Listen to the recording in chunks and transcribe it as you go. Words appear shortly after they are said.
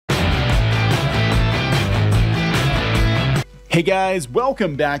Hey guys,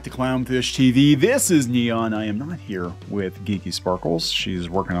 welcome back to Clownfish TV. This is Neon. I am not here with Geeky Sparkles. She's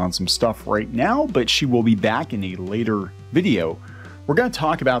working on some stuff right now, but she will be back in a later video. We're going to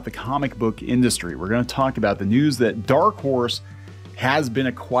talk about the comic book industry. We're going to talk about the news that Dark Horse has been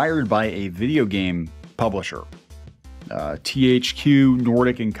acquired by a video game publisher. THQ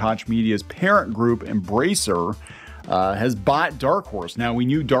Nordic and Koch Media's parent group, Embracer, has bought Dark Horse. Now, we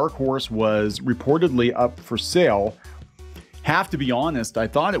knew Dark Horse was reportedly up for sale. Have to be honest, I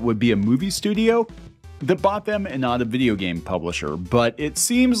thought it would be a movie studio that bought them and not a video game publisher. But it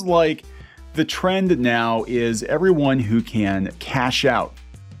seems like the trend now is everyone who can cash out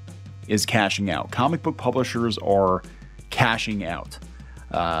is cashing out. Comic book publishers are cashing out.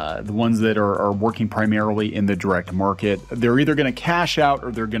 The ones that are working primarily in the direct market, they're either going to cash out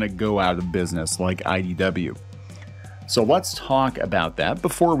or they're going to go out of business like IDW. So let's talk about that.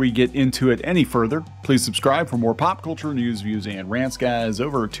 Before we get into it any further, please subscribe for more pop culture news, views, and rants, guys.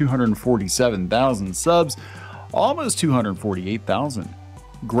 Over 247,000 subs, almost 248,000.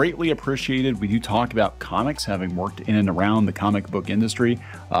 Greatly appreciated. We do talk about comics, having worked in and around the comic book industry,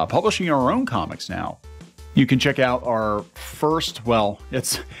 publishing our own comics now. You can check out our first, well,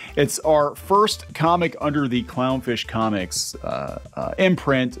 it's our first comic under the Clownfish Comics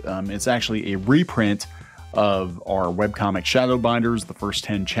imprint. It's actually a reprint of our webcomic Shadow Binders, the first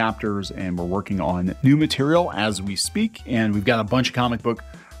 10 chapters, and we're working on new material as we speak, and we've got a bunch of comic book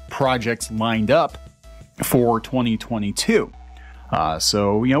projects lined up for 2022.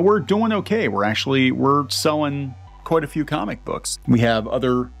 So, you know, we're doing okay. We're selling quite a few comic books. We have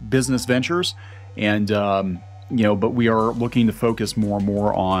other business ventures, and you know, but we are looking to focus more and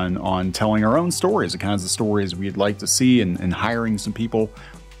more on telling our own stories, the kinds of stories we'd like to see, and hiring some people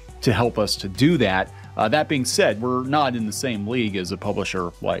to help us to do that. That being said, we're not in the same league as a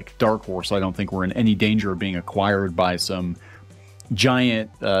publisher like Dark Horse. I don't think we're in any danger of being acquired by some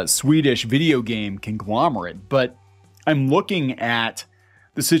giant Swedish video game conglomerate. But I'm looking at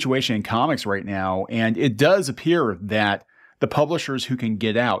the situation in comics right now, and it does appear that the publishers who can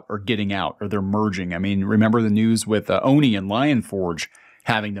get out are getting out, or they're merging. I mean, remember the news with Oni and Lionforge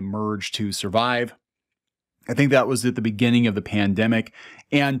having to merge to survive? I think that was at the beginning of the pandemic,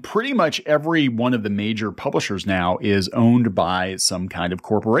 and pretty much every one of the major publishers now is owned by some kind of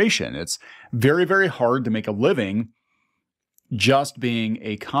corporation. It's very, very hard to make a living just being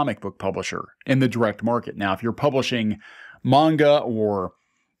a comic book publisher in the direct market. Now, if you're publishing manga or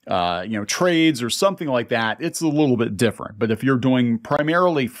you know, trades or something like that, it's a little bit different. But if you're doing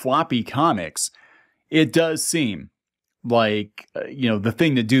primarily floppy comics, it does seem like, you know, the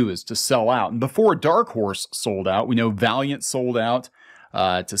thing to do is to sell out. And before Dark Horse sold out, we know Valiant sold out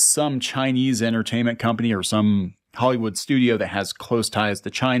to some Chinese entertainment company or some Hollywood studio that has close ties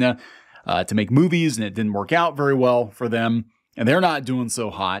to China to make movies, and it didn't work out very well for them. And they're not doing so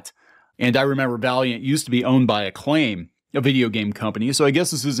hot. And I remember Valiant used to be owned by Acclaim, a video game company, so I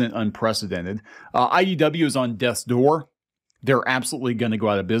guess this isn't unprecedented. IDW is on death's door. They're absolutely going to go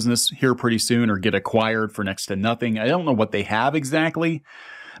out of business here pretty soon or get acquired for next to nothing. I don't know what they have exactly,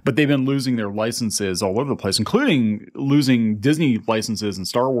 but they've been losing their licenses all over the place, including losing Disney licenses and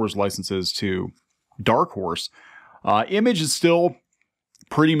Star Wars licenses to Dark Horse. Image is still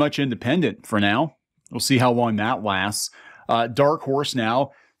pretty much independent for now. We'll see how long that lasts. Dark Horse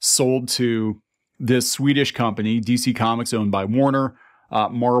now sold to this Swedish company, DC Comics, owned by Warner,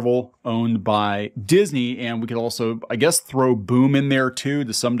 Marvel, owned by Disney, and we could also, I guess, throw Boom in there too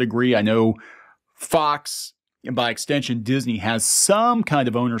to some degree. I know Fox, and by extension Disney, has some kind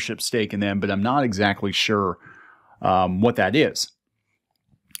of ownership stake in them, but I'm not exactly sure what that is.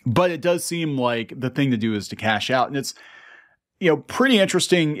 But it does seem like the thing to do is to cash out, and it's, you know, pretty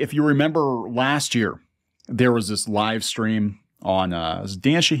interesting. If you remember last year, there was this live stream on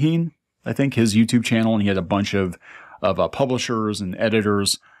Dan Shaheen, I think, his YouTube channel, and he had a bunch of publishers and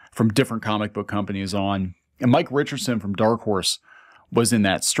editors from different comic book companies on. And Mike Richardson from Dark Horse was in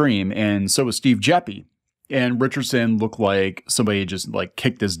that stream, and so was Steve Geppi. And Richardson looked like somebody just like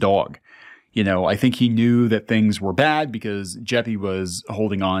kicked his dog. You know, I think he knew that things were bad because Geppi was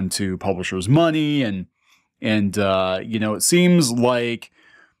holding on to publishers' money, and you know, it seems like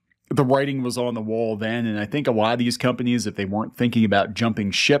the writing was on the wall then. And I think a lot of these companies, if they weren't thinking about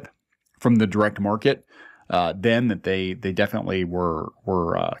jumping ship from the direct market, then that they definitely were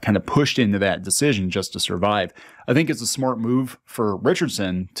kind of pushed into that decision just to survive. I think it's a smart move for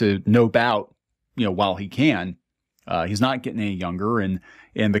Richardson to nope out, you know, while he can. He's not getting any younger, and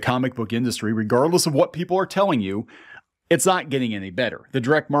the comic book industry, regardless of what people are telling you, it's not getting any better. The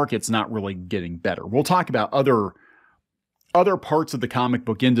direct market's not really getting better. We'll talk about other other parts of the comic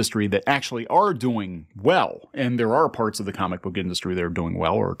book industry that actually are doing well. And there are parts of the comic book industry that are doing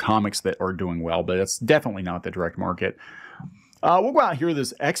well, or comics that are doing well, but it's definitely not the direct market. We'll go out here to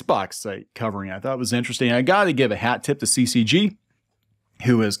this Xbox site covering. I thought it was interesting. I got to give a hat tip to CCG,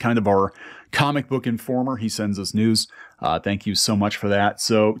 who is kind of our comic book informer. He sends us news. Thank you so much for that.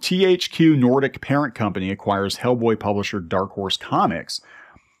 So THQ Nordic parent company acquires Hellboy publisher Dark Horse Comics.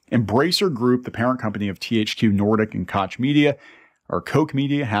 Embracer Group, the parent company of THQ Nordic and Koch Media, or Koch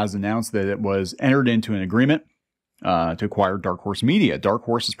Media, has announced that it was entered into an agreement to acquire Dark Horse Media. Dark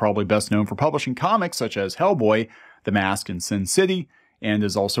Horse is probably best known for publishing comics such as Hellboy, The Mask, and Sin City, and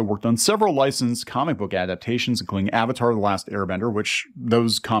has also worked on several licensed comic book adaptations, including Avatar: The Last Airbender, which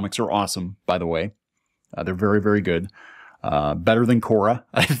those comics are awesome, by the way. They're very, very good. Better than Korra,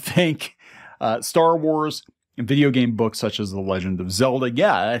 I think. Star Wars, and video game books such as The Legend of Zelda.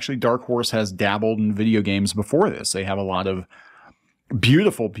 Yeah, actually, Dark Horse has dabbled in video games before this. They have a lot of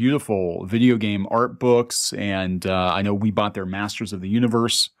beautiful, beautiful video game art books, and I know we bought their Masters of the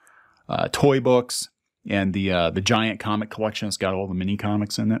Universe toy books, and the giant comic collection. It's got all the mini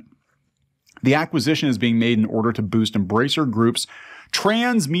comics in it. The acquisition is being made in order to boost Embracer Group's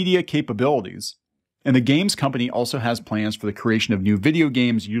transmedia capabilities. And the games company also has plans for the creation of new video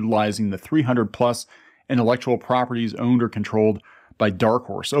games utilizing the 300+ intellectual properties owned or controlled by Dark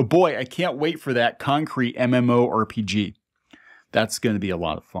Horse. Oh boy, I can't wait for that concrete MMORPG. That's going to be a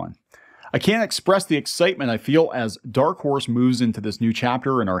lot of fun. I can't express the excitement I feel as Dark Horse moves into this new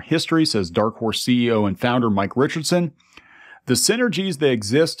chapter in our history, says Dark Horse CEO and founder Mike Richardson. The synergies that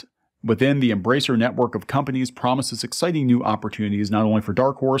exist within the Embracer network of companies promises exciting new opportunities not only for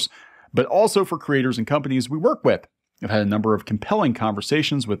Dark Horse, but also for creators and companies we work with. I've had a number of compelling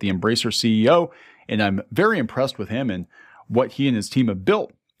conversations with the Embracer CEO, and I'm very impressed with him and what he and his team have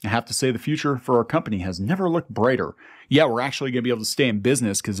built. I have to say the future for our company has never looked brighter. Yeah, we're actually going to be able to stay in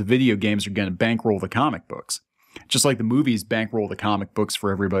business because the video games are going to bankroll the comic books, just like the movies bankroll the comic books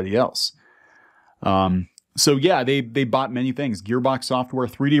for everybody else. So yeah, they bought many things. Gearbox Software,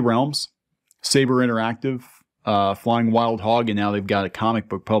 3D Realms, Saber Interactive, Flying Wild Hog, and now they've got a comic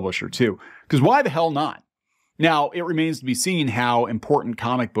book publisher too. Because why the hell not? Now, it remains to be seen how important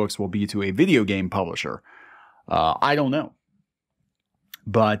comic books will be to a video game publisher. I don't know.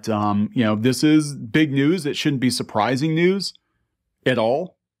 But, you know, this is big news. It shouldn't be surprising news at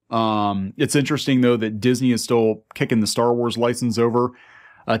all. It's interesting, though, that Disney is still kicking the Star Wars license over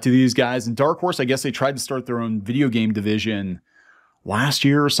to these guys. And Dark Horse, I guess they tried to start their own video game division last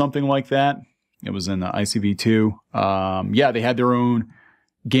year or something like that. It was in the ICV2. Yeah, they had their own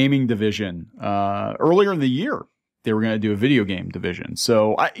gaming division. Earlier in the year, they were going to do a video game division.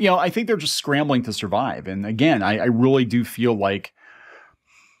 So, I think they're just scrambling to survive. And again, I really do feel like,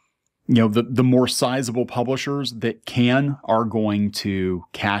 the more sizable publishers that are going to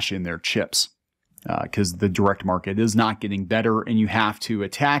cash in their chips because the direct market is not getting better and you have to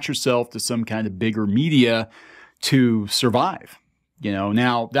attach yourself to some kind of bigger media to survive.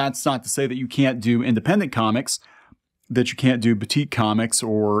 Now that's not to say that you can't do independent comics, that you can't do boutique comics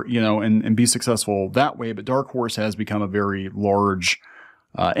or, and be successful that way. But Dark Horse has become a very large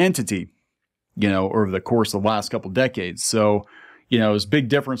entity, over the course of the last couple decades. So, there's a big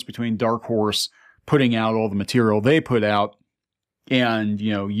difference between Dark Horse putting out all the material they put out and,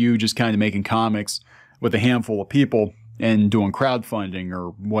 you just kind of making comics with a handful of people and doing crowdfunding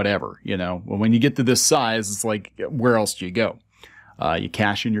or whatever, Well, when you get to this size, it's like, where else do you go? You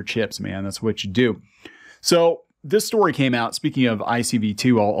cash in your chips, man. That's what you do. So this story came out. Speaking of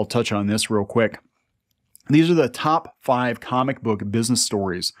ICV2, I'll touch on this real quick. These are the top 5 comic book business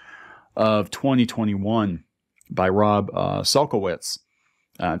stories of 2021. By Rob Selkowitz,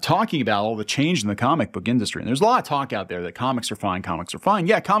 talking about all the change in the comic book industry. And there's a lot of talk out there that comics are fine, comics are fine.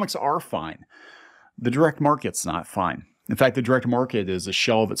 Yeah, comics are fine. The direct market's not fine. In fact, the direct market is a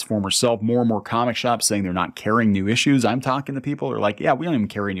shell of its former self. More and more comic shops saying they're not carrying new issues. I'm talking to people who are like, yeah, we don't even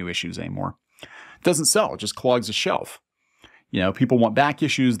carry new issues anymore. It doesn't sell. It just clogs a shelf. People want back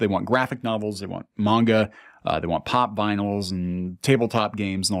issues. They want graphic novels. They want manga. They want pop vinyls and tabletop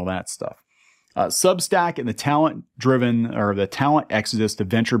games and all that stuff. Substack and the talent exodus to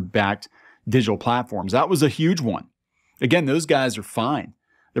venture-backed digital platforms. That was a huge one. Again, those guys are fine.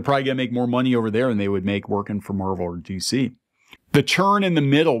 They're probably going to make more money over there than they would make working for Marvel or DC. The churn in the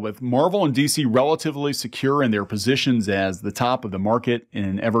middle, with Marvel and DC relatively secure in their positions as the top of the market in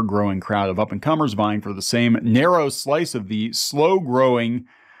an ever-growing crowd of up-and-comers vying for the same narrow slice of the slow-growing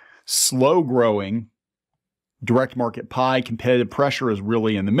direct market pie. Competitive pressure is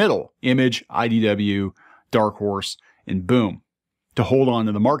really in the middle. Image, IDW, Dark Horse, and Boom, to hold on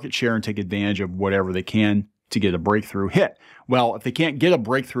to the market share and take advantage of whatever they can to get a breakthrough hit. Well, if they can't get a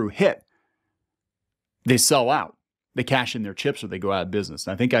breakthrough hit, they sell out. They cash in their chips or they go out of business.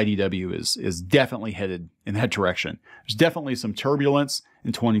 And I think IDW is definitely headed in that direction. There's definitely some turbulence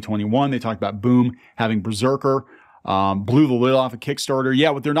in 2021. They talked about Boom having Berserker, blew the lid off of Kickstarter.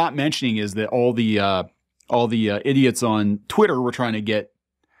 Yeah, what they're not mentioning is that all the idiots on Twitter were trying to get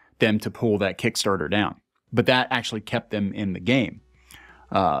them to pull that Kickstarter down. But that actually kept them in the game.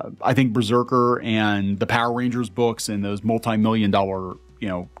 I think Berserker and the Power Rangers books and those multi-million-dollar,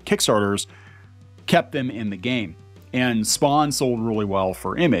 Kickstarters kept them in the game. And Spawn sold really well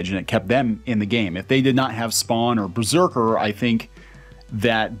for Image, and it kept them in the game. If they did not have Spawn or Berserker, I think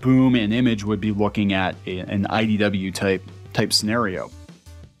that Boom and Image would be looking at an IDW type scenario.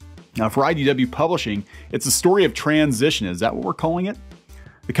 Now, for IDW Publishing, it's a story of transition. Is that what we're calling it?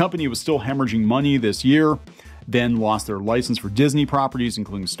 The company was still hemorrhaging money this year, then lost their license for Disney properties,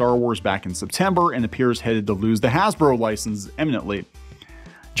 including Star Wars, back in September, and appears headed to lose the Hasbro license imminently.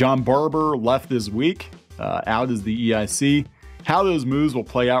 John Barber left this week, out as the EIC. How those moves will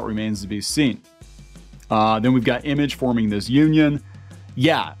play out remains to be seen. Then we've got Image forming this union.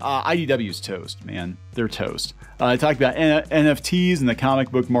 Yeah, IDW's toast, man. They're toast. I talked about NFTs in the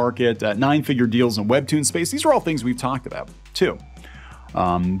comic book market, 9-figure deals in webtoon space. These are all things we've talked about, too.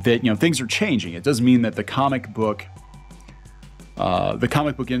 That things are changing. It doesn't mean that the comic book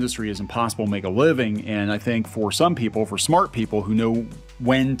industry is impossible to make a living. And I think for some people, for smart people who know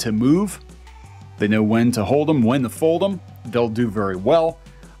when to move, they know when to hold them, when to fold them, they'll do very well.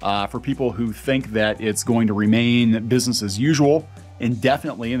 For people who think that it's going to remain business as usual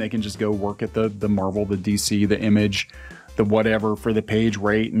indefinitely, and they can just go work at the Marvel, the DC, the Image, the whatever for the page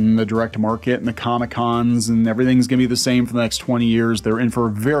rate and the direct market and the Comic Cons, and everything's going to be the same for the next 20 years. They're in for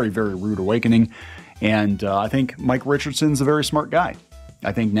a very, very rude awakening. And I think Mike Richardson's a very smart guy.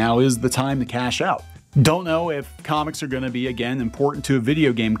 I think now is the time to cash out. Don't know if comics are going to be, again, important to a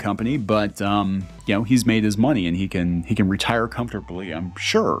video game company, but he's made his money and he can retire comfortably, I'm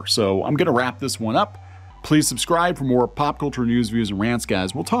sure. So I'm going to wrap this one up. Please subscribe for more pop culture news, views, and rants,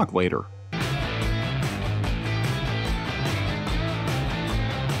 guys. We'll talk later.